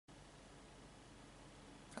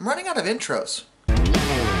I'm running out of intros. So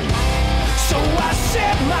I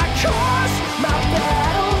set my course, my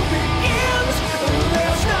battle begins.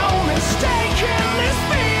 There's no mistaking this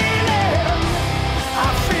feeling. I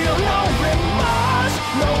feel no remorse,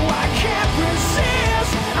 no I can't resist.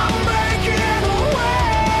 I'm breaking away.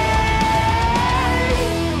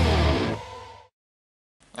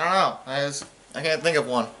 I don't know, I can't think of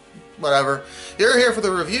one. Whatever. You're here for the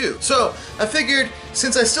review. So, I figured,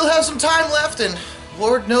 since I still have some time left, and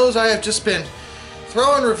Lord knows I have just been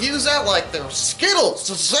throwing reviews out like they're Skittles,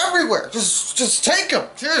 just everywhere. Just take them.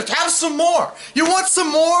 Here, have some more. You want some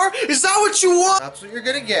more? Is that what you want? That's what you're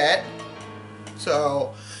gonna get.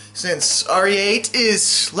 So, since RE8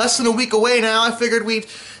 is less than a week away now, I figured we'd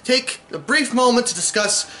take a brief moment to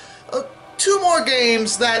discuss 2 more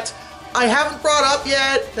games that I haven't brought up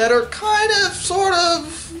yet, that are kind of, sort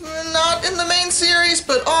of, not in the main series,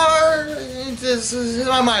 but are.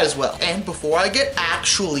 I might as well. And before I get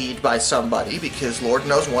actually'd by somebody, because Lord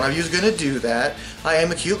knows one of you is going to do that, I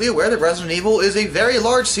am acutely aware that Resident Evil is a very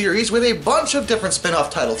large series with a bunch of different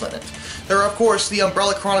spin-off titles in it. There are, of course, the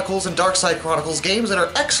Umbrella Chronicles and Darkside Chronicles games that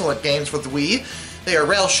are excellent games for the Wii. They are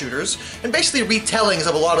rail shooters, and basically retellings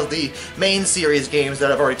of a lot of the main series games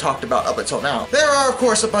that I've already talked about up until now. There are, of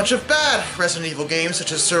course, a bunch of bad Resident Evil games,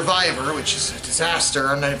 such as Survivor, which is a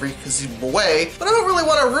disaster in every conceivable way, but I don't really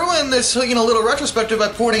want to ruin this, little retrospective by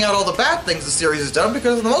pointing out all the bad things the series has done,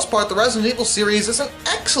 because for the most part, the Resident Evil series is an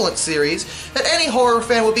excellent series that any horror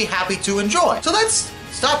fan would be happy to enjoy. So let's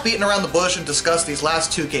stop beating around the bush and discuss these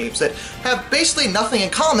last 2 games that have basically nothing in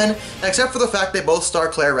common except for the fact they both star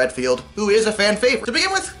Claire Redfield, who is a fan favorite. To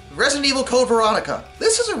begin with, Resident Evil Code Veronica.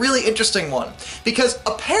 This is a really interesting one because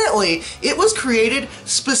apparently it was created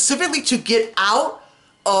specifically to get out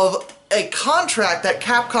of a contract that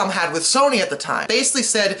Capcom had with Sony at the time. Basically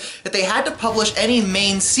said that they had to publish any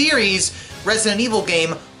main series Resident Evil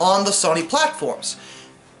game on the Sony platforms.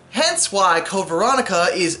 Hence why Code Veronica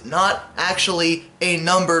is not actually a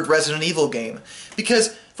numbered Resident Evil game.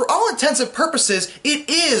 Because, for all intents and purposes, it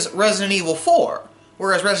is Resident Evil 4.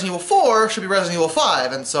 Whereas Resident Evil 4 should be Resident Evil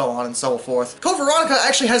 5, and so on and so forth. Code Veronica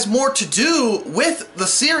actually has more to do with the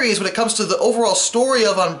series when it comes to the overall story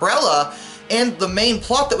of Umbrella and the main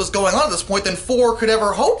plot that was going on at this point than 4 could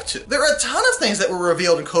ever hope to. There are a ton of things that were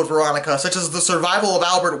revealed in Code Veronica, such as the survival of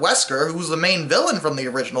Albert Wesker, who was the main villain from the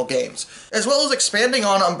original games, as well as expanding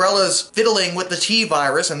on Umbrella's fiddling with the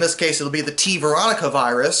T-virus, in this case it'll be the t-veronica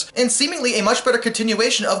virus, and seemingly a much better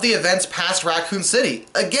continuation of the events past Raccoon City.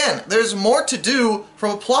 Again, there's more to do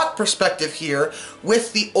from a plot perspective here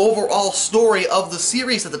with the overall story of the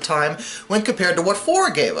series at the time when compared to what 4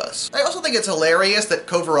 gave us. I also think it's hilarious that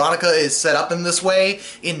Code Veronica is set up in this way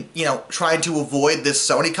in, trying to avoid this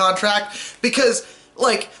Sony contract, because,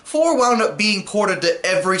 4 wound up being ported to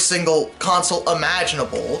every single console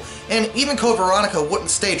imaginable, and even Code Veronica wouldn't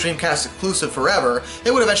stay Dreamcast exclusive forever.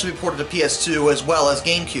 It would eventually be ported to PS2 as well as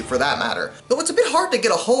GameCube for that matter. But what's a bit hard to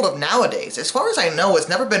get a hold of nowadays, as far as I know, it's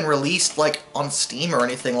never been released on Steam or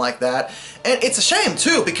anything like that. And it's a shame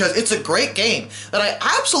too, because it's a great game that I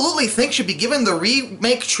absolutely think should be given the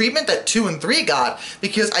remake treatment that 2 and 3 got,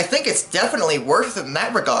 because I think it's definitely worth it in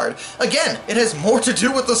that regard. Again, it has more to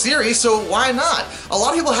do with the series, so why not? A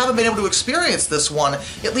lot of people haven't been able to experience this one,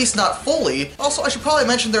 at least not fully. Also, I should probably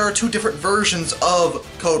mention there are 2 different versions of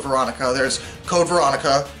Code Veronica. There's Code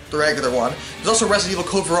Veronica, the regular one. There's also Resident Evil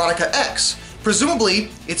Code Veronica X. Presumably,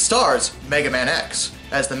 it stars Mega Man X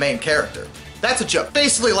as the main character. That's a joke.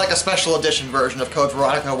 Basically like a special edition version of Code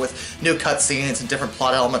Veronica with new cutscenes and different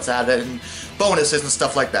plot elements added and bonuses and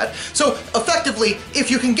stuff like that. So, effectively,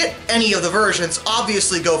 if you can get any of the versions,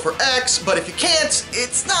 obviously go for X, but if you can't,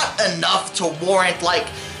 it's not enough to warrant,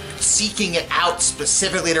 seeking it out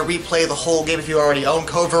specifically to replay the whole game if you already own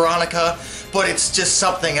Code Veronica, but it's just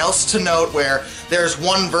something else to note where there's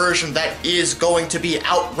one version that is going to be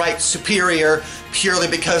outright superior purely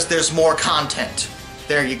because there's more content.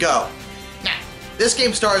 There you go. Now, this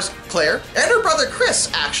game stars Claire and her brother Chris,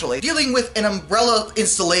 actually. Dealing with an Umbrella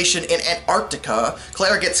installation in Antarctica,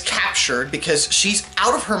 Claire gets captured because she's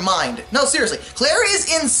out of her mind. No, seriously, Claire is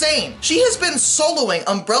insane. She has been soloing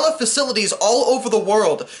Umbrella facilities all over the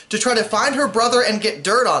world to try to find her brother and get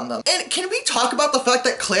dirt on them. And can we talk about the fact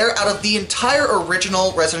that Claire, out of the entire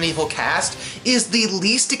original Resident Evil cast, is the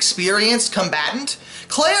least experienced combatant?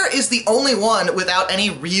 Claire is the only one without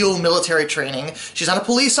any real military training. She's not a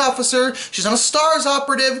police officer, she's not a STARS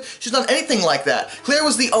operative, she's not anything like that. Claire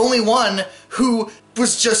was the only one who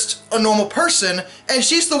was just a normal person, and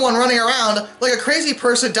she's the one running around like a crazy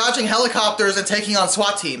person dodging helicopters and taking on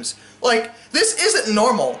SWAT teams. This isn't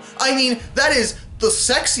normal. I mean, that is the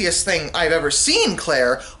sexiest thing I've ever seen,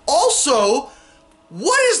 Claire. Also,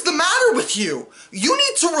 What is the matter with you? You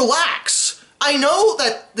need to relax. I know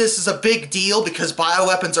that this is a big deal because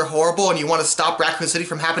bioweapons are horrible and you want to stop Raccoon City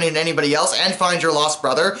from happening to anybody else and find your lost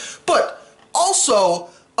brother, but also,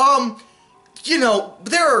 you know,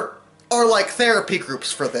 there are like therapy groups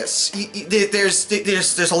for this.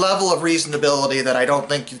 There's a level of reasonability that I don't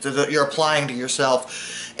think you're applying to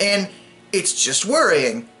yourself, and it's just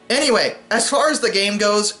worrying. Anyway, as far as the game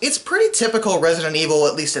goes, it's pretty typical Resident Evil,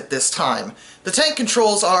 at least at this time. The tank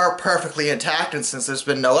controls are perfectly intact, and since there's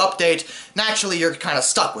been no update, naturally you're kind of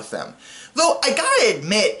stuck with them. Though, I gotta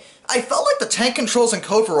admit, I felt like the tank controls in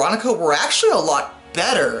Code Veronica were actually a lot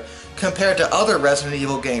better compared to other Resident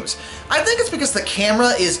Evil games. I think it's because the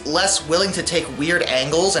camera is less willing to take weird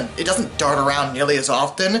angles and it doesn't dart around nearly as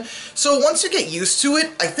often. So once you get used to it,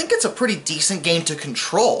 I think it's a pretty decent game to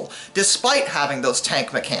control, despite having those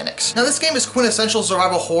tank mechanics. Now this game is quintessential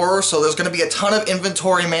survival horror, so there's going to be a ton of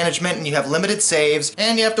inventory management and you have limited saves,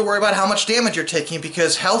 and you have to worry about how much damage you're taking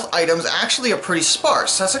because health items actually are pretty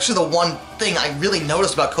sparse. That's actually the one thing I really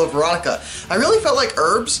noticed about Code Veronica. I really felt like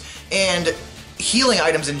herbs and healing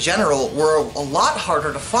items in general were a lot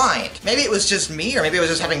harder to find. Maybe it was just me, or maybe I was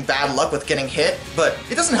just having bad luck with getting hit, but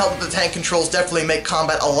it doesn't help that the tank controls definitely make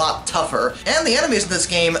combat a lot tougher, and the enemies in this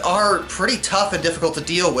game are pretty tough and difficult to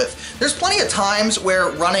deal with. There's plenty of times where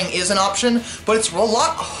running is an option, but it's a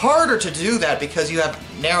lot harder to do that because you have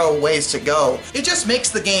narrow ways to go. It just makes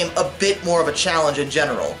the game a bit more of a challenge in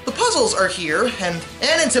general. The puzzles are here, and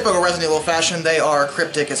in typical Resident Evil fashion, they are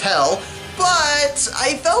cryptic as hell, but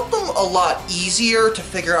I felt them a lot easier to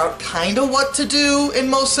figure out kinda what to do in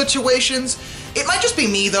most situations. It might just be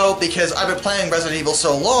me though, because I've been playing Resident Evil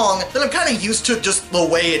so long that I'm kinda used to just the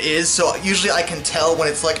way it is, so usually I can tell when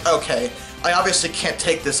it's like, okay, I obviously can't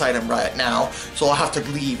take this item right now, so I'll have to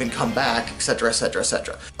leave and come back, etc, etc,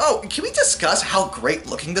 etc. Oh, can we discuss how great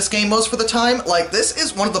looking this game was for the time? Like, this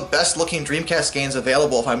is one of the best looking Dreamcast games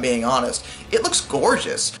available, if I'm being honest. It looks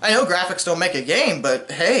gorgeous. I know graphics don't make a game, but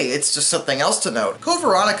hey, it's just something else to note. Code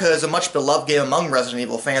Veronica is a much beloved game among Resident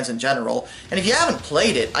Evil fans in general, and if you haven't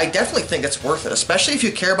played it, I definitely think it's worth it, especially if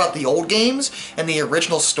you care about the old games and the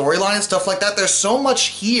original storyline and stuff like that. There's so much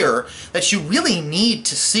here that you really need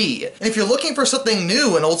to see. And if you're looking for something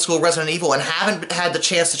new in old school Resident Evil and haven't had the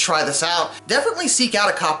chance to try this out, definitely seek out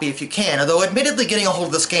a copy if you can, although admittedly getting a hold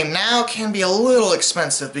of this game now can be a little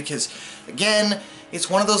expensive because, again, it's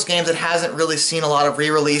one of those games that hasn't really seen a lot of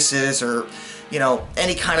re-releases or, you know,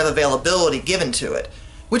 any kind of availability given to it.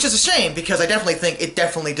 Which is a shame, because I definitely think it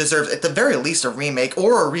definitely deserves, at the very least, a remake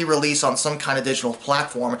or a re-release on some kind of digital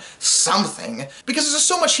platform, something, because there's just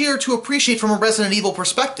so much here to appreciate from a Resident Evil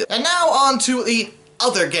perspective. And now on to the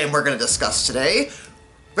other game we're going to discuss today,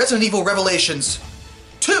 Resident Evil Revelations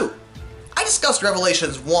 2. I discussed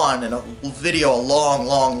Revelations 1 in a video a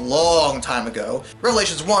long time ago.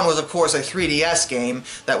 Revelations 1 was of course a 3DS game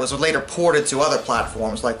that was later ported to other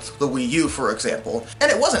platforms, like the Wii U for example,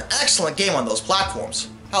 and it was an excellent game on those platforms.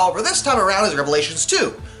 However, this time around is Revelations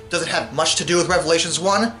 2. Does it have much to do with Revelations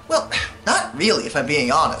 1? Well, not really, if I'm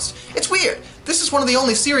being honest. It's weird. This is one of the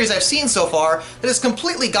only series I've seen so far that has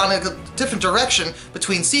completely gone in a different direction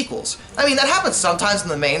between sequels. I mean, that happens sometimes in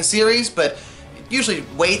the main series, but it usually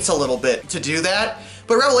waits a little bit to do that.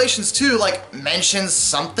 But Revelations 2, like, mentions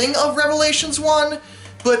something of Revelations 1,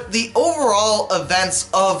 but the overall events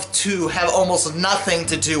of 2 have almost nothing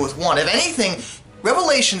to do with 1. If anything,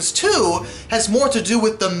 Revelations 2 has more to do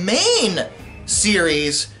with the main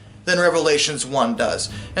series than Revelations 1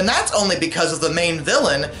 does. And that's only because of the main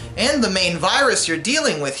villain and the main virus you're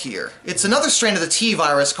dealing with here. It's another strain of the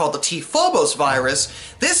T-virus called the T-phobos virus.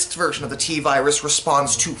 This version of the T-virus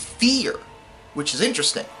responds to fear, which is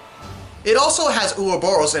interesting. It also has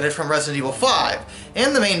Ouroboros in it from Resident Evil 5,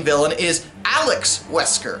 and the main villain is Alex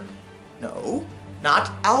Wesker. No,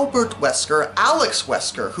 not Albert Wesker, Alex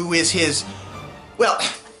Wesker, who is his... well,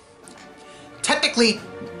 technically,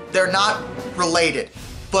 they're not related,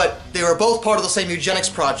 but they were both part of the same eugenics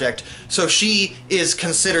project, so she is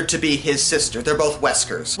considered to be his sister. They're both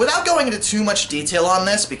Weskers. Without going into too much detail on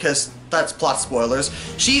this, because that's plot spoilers,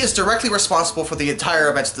 she is directly responsible for the entire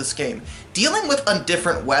events of this game. Dealing with a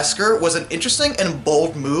different Wesker was an interesting and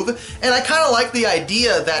bold move, and I kind of like the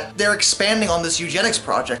idea that they're expanding on this eugenics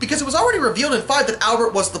project, because it was already revealed in 5 that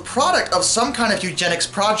Albert was the product of some kind of eugenics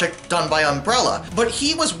project done by Umbrella, but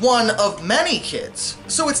he was one of many kids.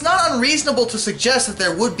 So it's not unreasonable to suggest that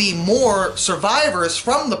there would be more survivors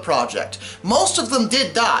from the project. Most of them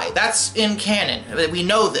did die. That's in canon. We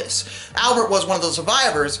know this. Albert was one of those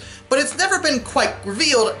survivors, but it's never been quite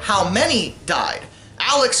revealed how many died.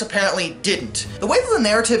 Alex apparently didn't. The way that the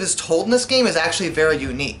narrative is told in this game is actually very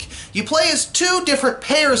unique. You play as two different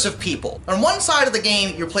pairs of people. On one side of the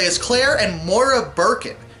game, you play as Claire and Moira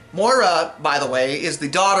Birkin. Moira, by the way, is the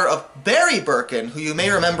daughter of Barry Birkin, who you may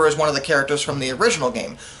remember as one of the characters from the original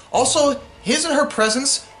game. Also, his and her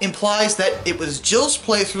presence implies that it was Jill's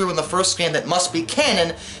playthrough in the first game that must be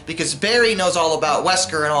canon, because Barry knows all about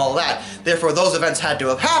Wesker and all of that. Therefore, those events had to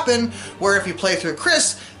have happened, where if you play through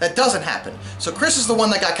Chris, that doesn't happen. So Chris is the one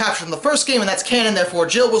that got captured in the first game, and that's canon. Therefore,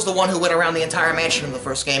 Jill was the one who went around the entire mansion in the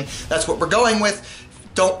first game. That's what we're going with.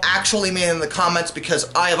 Don't actually mean in the comments,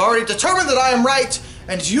 because I have already determined that I am right,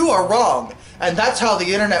 and you are wrong. And that's how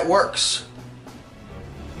the internet works.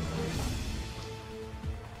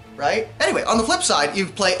 Right? Anyway, on the flip side, you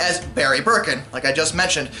play as Barry Birkin, like I just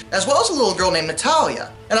mentioned, as well as a little girl named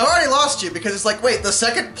Natalia. And I've already lost you because it's like, wait, the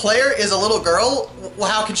second player is a little girl?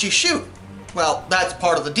 Well, how can she shoot? Well, that's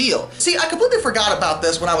part of the deal. See, I completely forgot about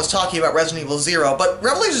this when I was talking about Resident Evil 0, but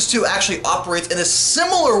Revelations 2 actually operates in a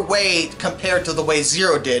similar way compared to the way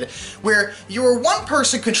 0 did, where you are one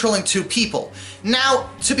person controlling two people. Now,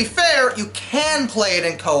 to be fair, you can play it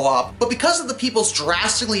in co-op, but because of the people's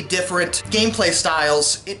drastically different gameplay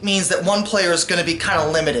styles, it means that one player is going to be kind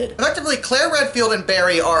of limited. Effectively, Claire Redfield and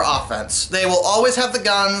Barry are offense. They will always have the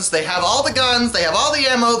guns, they have all the guns, they have all the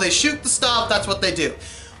ammo, they shoot the stuff, that's what they do.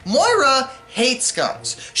 Moira hates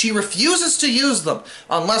guns. She refuses to use them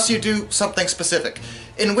unless you do something specific.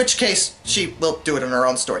 In which case, she will do it in her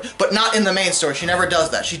own story. But not in the main story. She never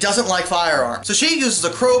does that. She doesn't like firearms. So she uses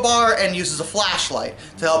a crowbar and uses a flashlight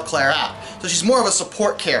to help Claire out. So she's more of a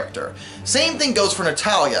support character. Same thing goes for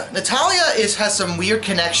Natalia. Natalia has some weird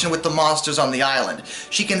connection with the monsters on the island.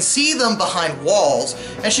 She can see them behind walls,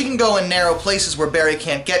 and she can go in narrow places where Barry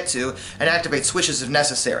can't get to and activate switches if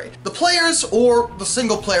necessary. The players, or the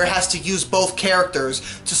single player, has to use both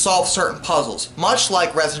characters to solve certain puzzles, much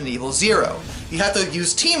like Resident Evil 0. You have to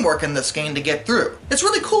use teamwork in this game to get through. It's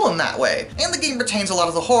really cool in that way, and the game retains a lot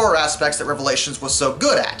of the horror aspects that Revelations was so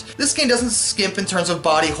good at. This game doesn't skimp in terms of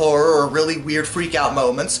body horror or really weird freak-out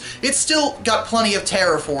moments. It's still got plenty of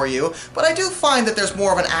terror for you, but I do find that there's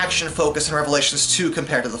more of an action focus in Revelations 2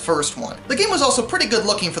 compared to the first one. The game was also pretty good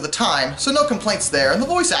looking for the time, so no complaints there, and the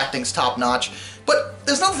voice acting's top-notch. But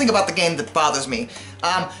there's another thing about the game that bothers me,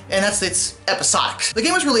 and that's its episodic. The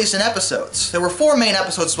game was released in episodes. There were 4 main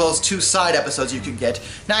episodes as well as 2 side episodes you could get.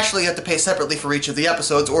 Naturally, you have to pay separately for each of the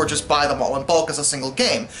episodes or just buy them all in bulk as a single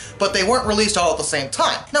game, but they weren't released all at the same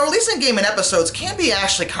time. Now, releasing a game in episodes can be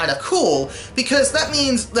actually kind of cool, because that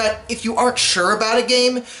means that if you aren't sure about a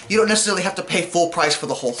game, you don't necessarily have to pay full price for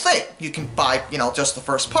the whole thing. You can buy, just the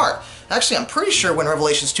first part. Actually, I'm pretty sure when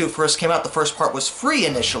Revelations 2 first came out, the first part was free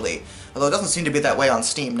initially, although it doesn't seem to be that way on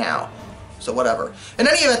Steam now. So whatever. In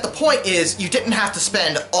any event, the point is, you didn't have to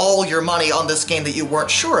spend all your money on this game that you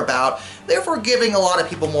weren't sure about, therefore giving a lot of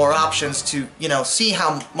people more options to, see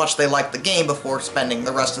how much they like the game before spending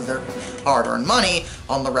the rest of their hard-earned money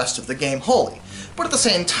on the rest of the game wholly. But at the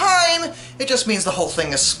same time, it just means the whole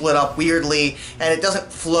thing is split up weirdly, and it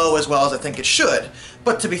doesn't flow as well as I think it should.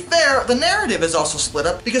 But to be fair, the narrative is also split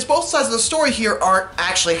up, because both sides of the story here aren't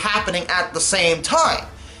actually happening at the same time.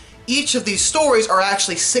 Each of these stories are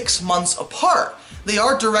actually 6 months apart. They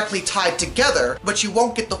are directly tied together, but you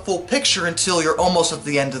won't get the full picture until you're almost at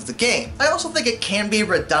the end of the game. I also think it can be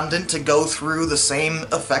redundant to go through the same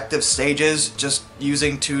effective stages, just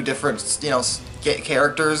using 2 different,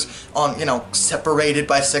 characters on, separated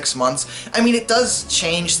by 6 months. I mean, it does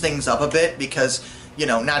change things up a bit because,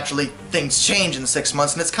 naturally things change in 6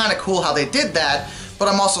 months, and it's kind of cool how they did that, but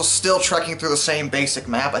I'm also still trekking through the same basic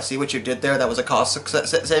map. I see what you did there. That was a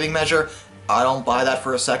cost-saving measure. I don't buy that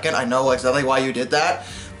for a second. I know exactly why you did that.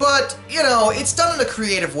 But, it's done in a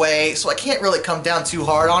creative way, so I can't really come down too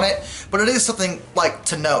hard on it, but it is something,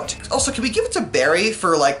 to note. Also, can we give it to Barry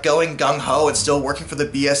for, going gung-ho and still working for the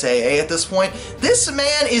BSAA at this point? This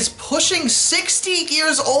man is pushing 60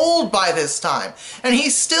 years old by this time, and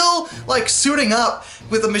he's still, suiting up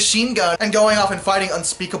with a machine gun and going off and fighting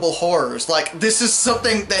unspeakable horrors. This is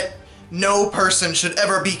something that no person should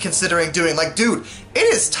ever be considering doing. Dude,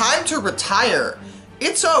 it is time to retire.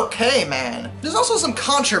 It's okay, man. There's also some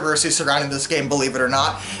controversy surrounding this game, believe it or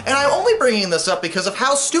not, and I'm only bringing this up because of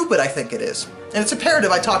how stupid I think it is. And it's imperative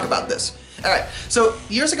I talk about this. Alright, so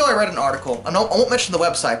years ago I read an article. I won't mention the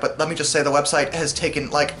website, but let me just say the website has taken,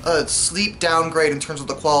 a steep downgrade in terms of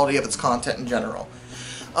the quality of its content in general.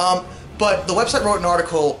 But the website wrote an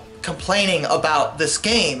article complaining about this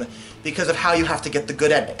game because of how you have to get the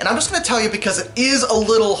good ending. And I'm just going to tell you because it is a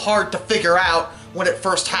little hard to figure out when it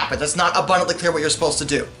first happens. It's not abundantly clear what you're supposed to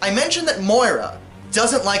do. I mentioned that Moira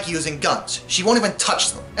doesn't like using guns. She won't even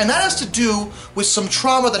touch them. And that has to do with some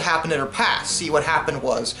trauma that happened in her past. See, what happened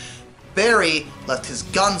was Barry left his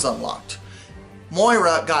guns unlocked.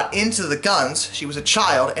 Moira got into the guns, she was a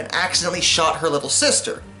child, and accidentally shot her little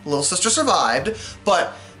sister. The little sister survived,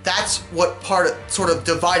 but that's what sort of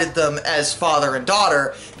divided them as father and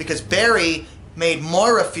daughter, because Barry made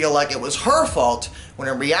Moira feel like it was her fault, when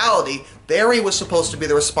in reality, Barry was supposed to be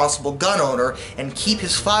the responsible gun owner and keep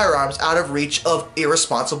his firearms out of reach of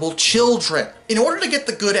irresponsible children. In order to get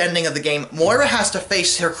the good ending of the game, Moira has to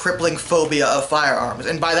face her crippling phobia of firearms,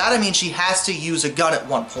 and by that I mean she has to use a gun at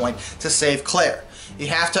one point to save Claire. You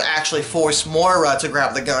have to actually force Moira to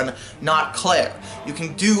grab the gun, not Claire. You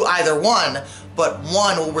can do either one, but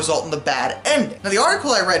one will result in the bad ending. Now, the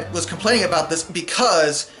article I read was complaining about this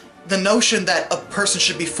because the notion that a person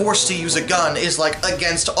should be forced to use a gun is like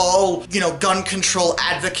against all, gun control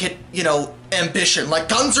advocate, ambition. Like,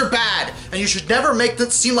 guns are bad, and you should never make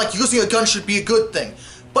it seem like using a gun should be a good thing.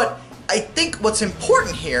 But I think what's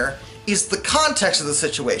important here is the context of the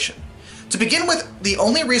situation. To begin with, the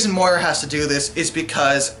only reason Moira has to do this is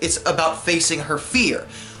because it's about facing her fear.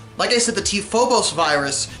 Like I said, the T-phobos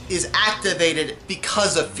virus is activated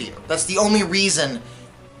because of fear. That's the only reason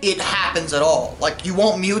it happens at all. Like, you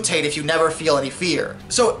won't mutate if you never feel any fear.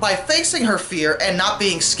 So by facing her fear and not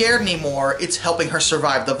being scared anymore, it's helping her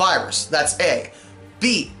survive the virus. That's A.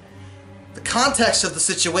 B, the context of the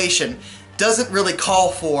situation doesn't really call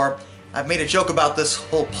for, I've made a joke about this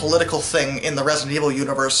whole political thing in the Resident Evil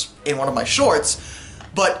universe in one of my shorts,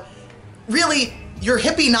 but really, your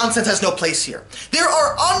hippie nonsense has no place here. There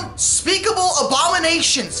are unspeakable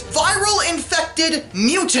abominations, viral infected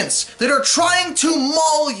mutants that are trying to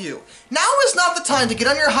maul you. Now is not the time to get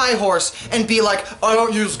on your high horse and be like, I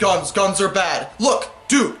don't use guns, guns are bad. Look,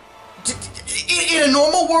 dude, in a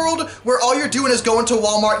normal world where all you're doing is going to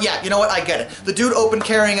Walmart, yeah, you know what, I get it. The dude open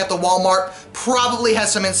carrying at the Walmart probably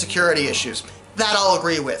has some insecurity issues. That I'll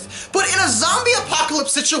agree with. But in a zombie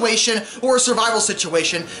apocalypse situation or a survival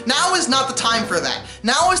situation, now is not the time for that.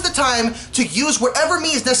 Now is the time to use whatever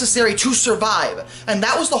means necessary to survive. And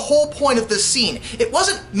that was the whole point of this scene. It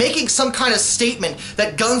wasn't making some kind of statement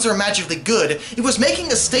that guns are magically good. It was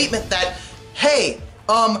making a statement that, hey,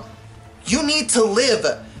 you need to live.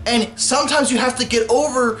 And sometimes you have to get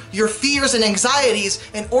over your fears and anxieties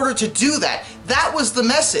in order to do that. That was the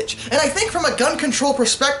message. And I think from a gun control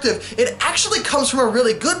perspective, it actually comes from a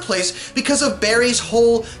really good place because of Barry's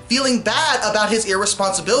whole feeling bad about his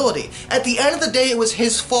irresponsibility. At the end of the day, it was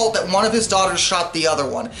his fault that one of his daughters shot the other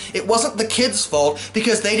one. It wasn't the kid's fault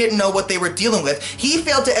because they didn't know what they were dealing with. He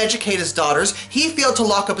failed to educate his daughters. He failed to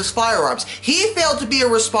lock up his firearms. He failed to be a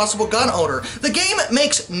responsible gun owner. The game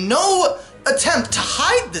makes no attempt to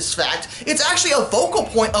hide this fact. It's actually a vocal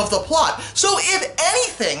point of the plot. So if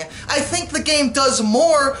anything, I think the game does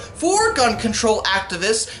more for gun control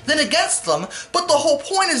activists than against them, but the whole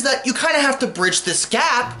point is that you kind of have to bridge this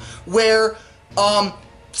gap where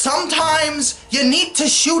sometimes you need to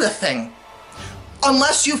shoot a thing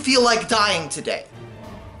unless you feel like dying today.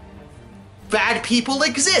 Bad people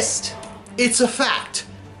exist. It's a fact.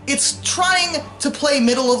 It's trying to play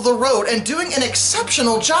middle of the road and doing an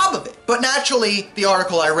exceptional job of it. But naturally, the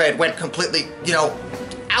article I read went completely,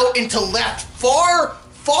 out into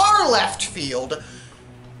far left field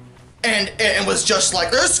and was just like,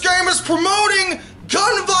 this game is promoting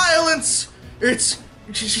gun violence. It's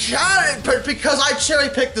because I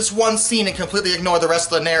cherry-picked this one scene and completely ignored the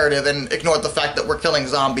rest of the narrative and ignored the fact that we're killing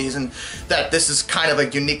zombies and that this is kind of a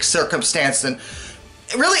unique circumstance, and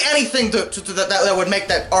really anything that would make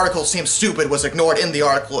that article seem stupid was ignored in the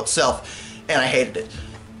article itself, and I hated it.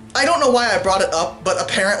 I don't know why I brought it up, but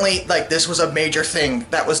apparently, this was a major thing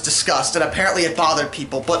that was discussed, and apparently it bothered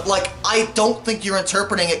people, but, I don't think you're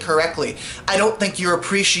interpreting it correctly. I don't think you're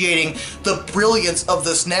appreciating the brilliance of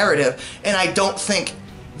this narrative, and I don't think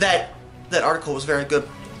that article was very good.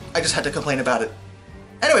 I just had to complain about it.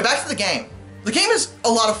 Anyway, back to the game. The game is a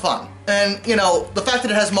lot of fun, and, the fact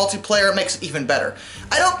that it has multiplayer makes it even better.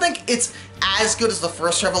 I don't think it's as good as the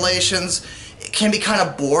first Revelations. It can be kind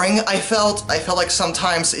of boring, I felt. I felt like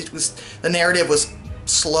sometimes the narrative was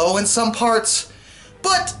slow in some parts,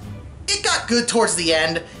 but it got good towards the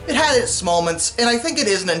end. It had its moments, and I think it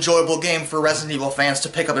is an enjoyable game for Resident Evil fans to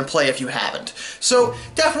pick up and play if you haven't. So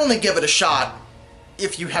definitely give it a shot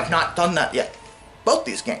if you have not done that yet. Both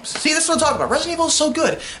these games. See, this is what I'm talking about. Resident Evil is so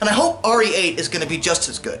good, and I hope RE8 is going to be just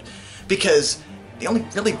as good, because the only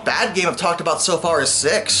really bad game I've talked about so far is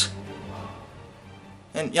 6.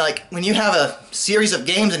 And, when you have a series of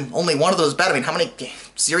games and only one of those is bad, I mean, how many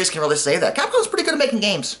series can really say that? Capcom's pretty good at making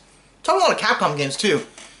games. Talking about a lot of Capcom games, too.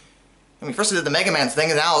 I mean, first I did the Mega Man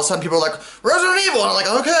thing, and now all of a sudden people are like, Resident Evil! And I'm like,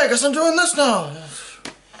 okay, I guess I'm doing this now.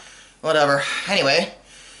 Whatever. Anyway,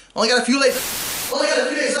 only got a few days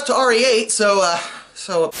left to RE8,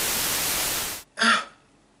 so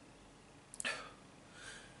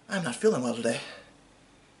I'm not feeling well today.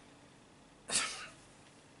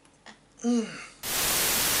 I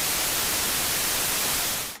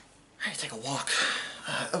need to take a walk.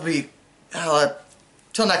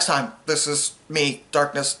 Till next time. This is me,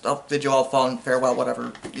 Darkness. I'll bid you all farewell,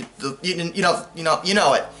 whatever. You know it. You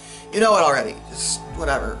know it already. Just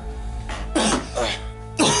whatever.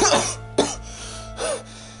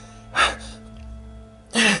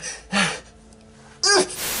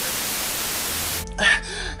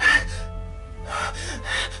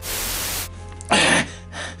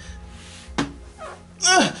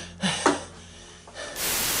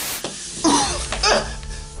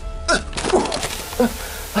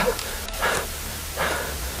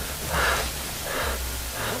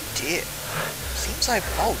 Dear, seems I've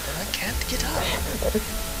fallen and I can't get up.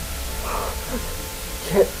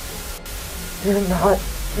 You're not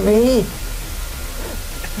me.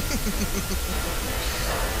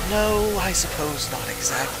 No, I suppose not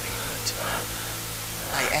exactly, but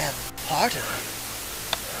I am part of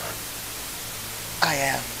you. I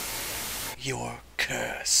am your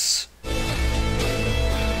curse.